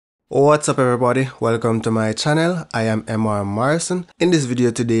What's up everybody, welcome to my channel. I am MR Morrison. In this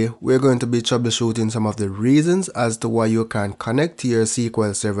video today, we're going to be troubleshooting some of the reasons as to why you can't connect to your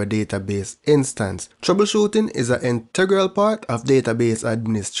SQL Server database instance. Troubleshooting is an integral part of database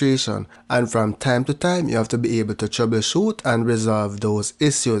administration, and from time to time you have to be able to troubleshoot and resolve those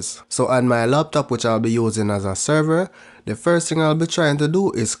issues. So on my laptop, which I'll be using as a server, the first thing I'll be trying to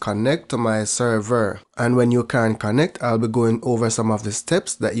do is connect to my server. And when you can't connect, I'll be going over some of the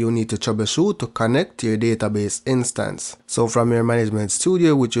steps that you need to troubleshoot to connect to your database instance. So from your management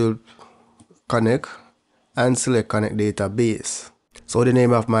studio, which you'll connect and select connect database. So the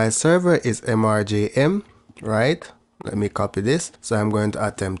name of my server is MRJM, right? Let me copy this. So I'm going to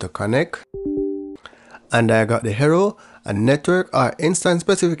attempt to connect. And I got the error. A network or instance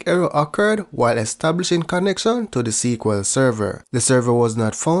specific error occurred while establishing connection to the SQL server. The server was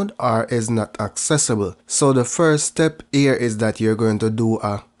not found or is not accessible. So the first step here is that you're going to do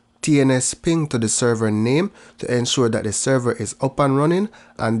a TNS ping to the server name to ensure that the server is up and running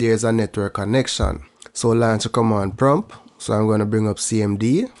and there's a network connection. So launch a command prompt. So I'm going to bring up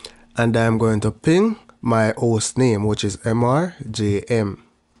CMD and I'm going to ping my host name, which is MRJM.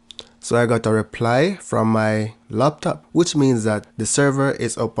 So I got a reply from my laptop, which means that the server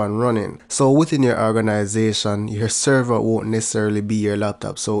is up and running. So within your organization, your server won't necessarily be your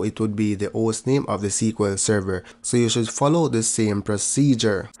laptop. So it would be the host name of the SQL server. So you should follow the same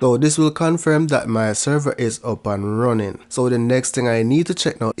procedure. So this will confirm that my server is up and running. So the next thing I need to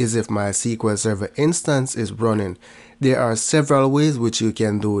check now is if my SQL server instance is running. There are several ways which you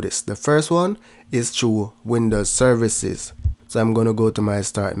can do this. The first one is through Windows services. So I'm going to go to my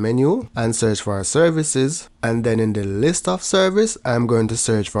start menu and search for services, and then in the list of service I'm going to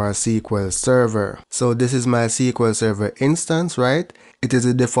search for a SQL server. So this is my SQL server instance, right? It is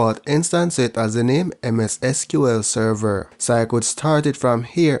a default instance, so it has the name MS SQL Server. So I could start it from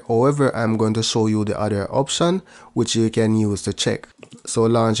here. However, I'm going to show you the other option which you can use to check. So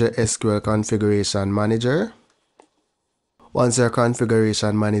launch your SQL Configuration Manager. Once your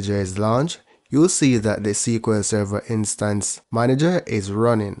Configuration Manager is launched, you'll see that the SQL Server Instance Manager is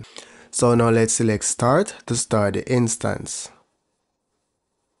running. So now let's select Start to start the instance.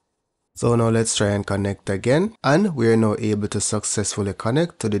 So now let's try and connect again, and we are now able to successfully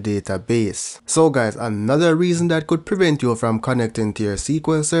connect to the database. So guys, another reason that could prevent you from connecting to your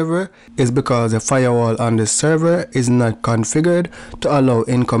SQL server is because the firewall on the server is not configured to allow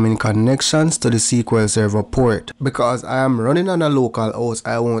incoming connections to the SQL server port. Because I am running on a local host,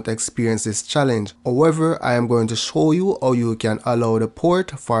 I won't experience this challenge. However, I am going to show you how you can allow the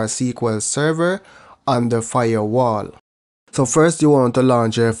port for a SQL server on the firewall. So first you want to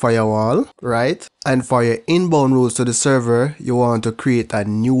launch your firewall, right? And for your inbound rules to the server, you want to create a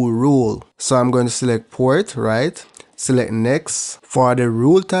new rule. So I'm going to select port, right? Select next. For the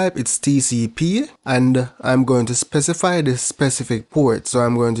rule type, it's TCP, and I'm going to specify the specific port. So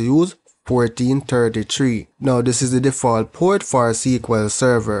I'm going to use 1433. Now this is the default port for a SQL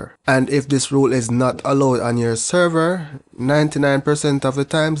server, and if this rule is not allowed on your server, 99% of the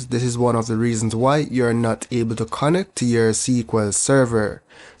times this is one of the reasons why you're not able to connect to your SQL server.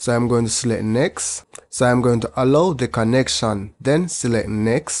 So I'm going to select next. So I'm going to allow the connection, then select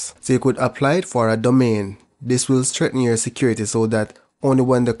next. So you could apply it for a domain. This will strengthen your security so that only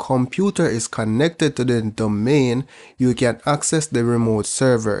when the computer is connected to the domain, you can access the remote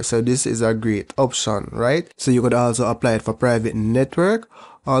server. So this is a great option, right? So you could also apply it for private network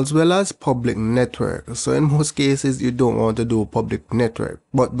as well as public network. So in most cases, you don't want to do public network.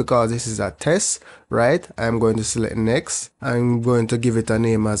 But because this is a test, right? I'm going to select next. I'm going to give it a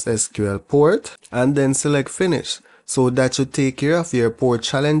name as SQL port and then select finish. So that should take care of your port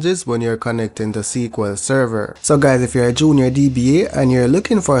challenges when you're connecting to SQL Server. So guys, if you're a junior DBA and you're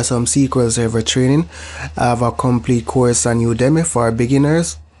looking for some SQL Server training, I have a complete course on Udemy for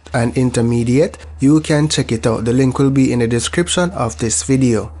beginners and intermediate. You can check it out. The link will be in the description of this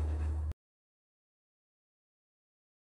video.